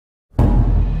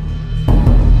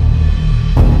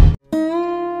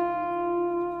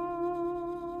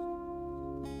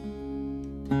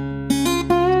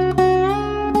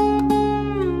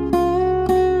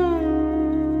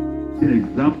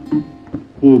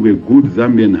of a good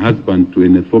Zambian husband to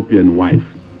an Ethiopian wife.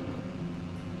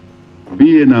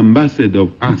 Be an ambassador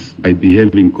of us by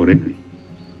behaving correctly.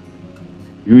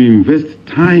 You invest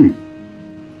time.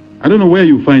 I don't know where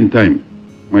you find time,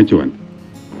 my child.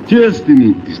 Just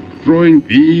in destroying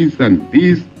this and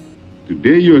this.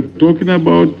 Today you are talking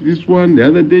about this one, the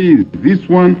other day is this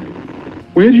one.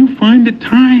 Where do you find the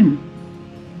time?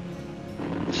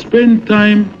 Spend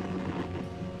time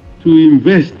to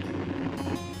invest,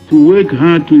 to work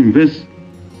hard to invest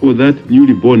for that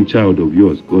newly born child of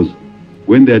yours, because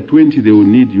when they are 20, they will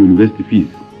need university fees.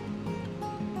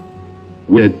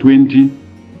 When they are 20,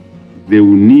 they will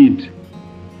need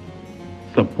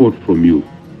support from you.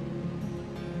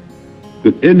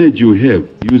 The energy you have,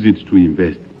 use it to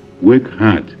invest. Work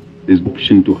hard. There's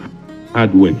option to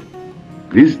hard work.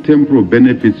 These temporal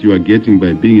benefits you are getting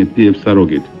by being a PF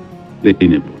surrogate, they're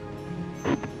enable.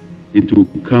 It will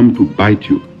come to bite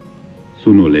you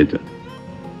sooner or later.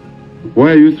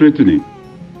 Why are you threatening?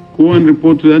 Go and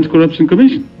report to the Anti-Corruption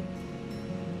Commission.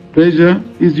 Pleasure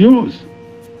is yours.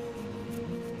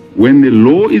 When the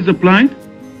law is applied,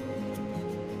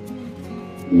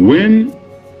 when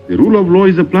the rule of law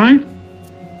is applied,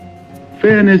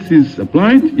 fairness is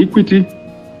applied, equity,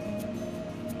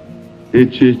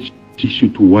 HH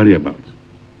issue to worry about.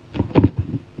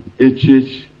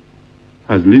 HH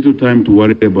has little time to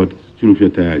worry about Chilufya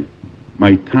Tayali.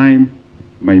 My time,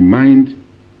 my mind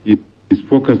is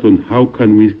focused on how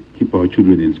can we keep our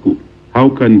children in school? How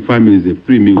can families have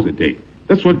 3 meals a day?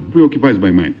 That's what preoccupies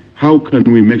my mind. How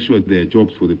can we make sure there are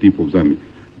jobs for the people of Zambia?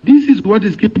 This is what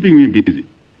is keeping me busy.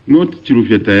 Not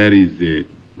Chilufya Tayali's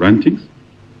rantings.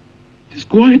 Just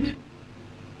quiet.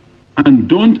 And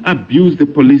don't abuse the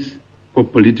police for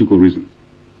political reasons.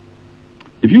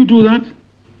 If you do that,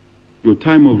 your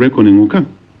time of reckoning will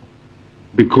come.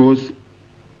 Because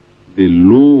the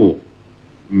law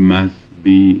must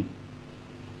be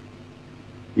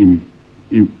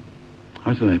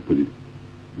how shall I put it?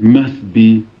 Must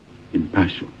be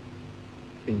impartial.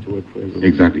 To work for everybody.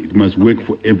 Exactly. It must work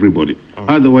for everybody.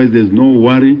 Otherwise, there's no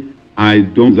worry. I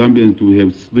don't Zambians to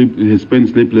have spent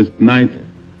sleepless nights.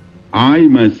 I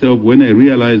myself, when I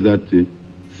realized that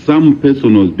some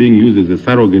person was being used as a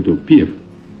surrogate of PF,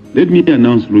 let me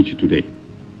announce Luchi today.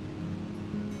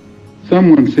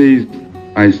 Someone says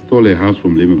I stole a house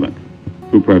from Limmerbank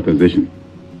through privatization.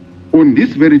 On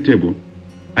this very table,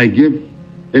 I gave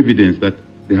evidence that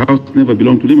the house never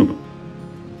belonged to Limmerbank.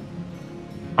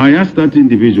 I asked that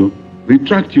individual,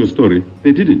 retract your story.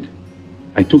 They didn't.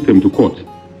 I took them to court.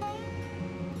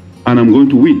 And I'm going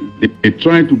to win. They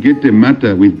tried to get the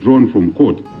matter withdrawn from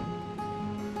court.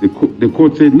 The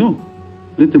court said, no,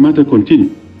 let the matter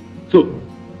continue. So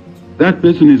that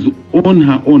person is on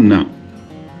her own now.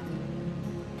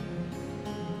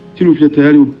 Chilufya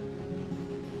Tayali,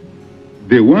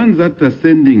 the ones that are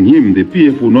sending him, the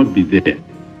PF will not be there.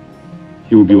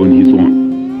 He will be on his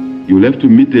own. He will have to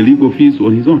meet the legal fees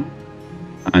on his own.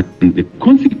 And the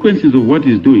consequences of what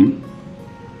he's doing,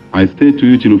 I say to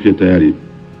you, Chilufya Tayali,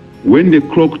 when the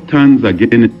clock turns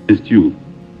against you,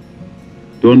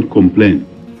 don't complain.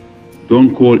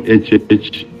 Don't call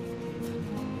HH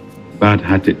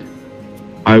bad-hearted.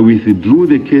 I withdrew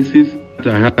the cases that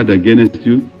I had against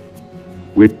you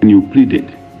when you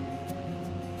pleaded.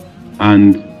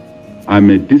 And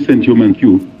I'm a decent human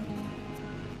too.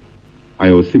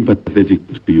 I was sympathetic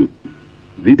to you.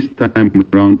 This time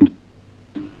around,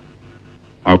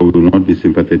 I will not be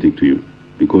sympathetic to you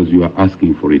because you are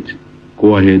asking for it.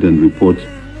 Go ahead and report.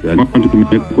 I want to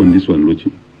make on this one,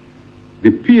 Luchi. The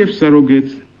PF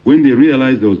surrogates, when they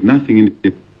realized there was nothing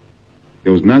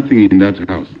in that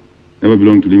house, never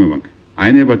belonged to Limmerbank.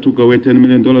 I never took away $10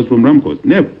 million from Ramcos.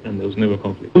 Never. And there was never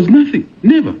conflict. There was nothing.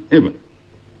 Never, ever.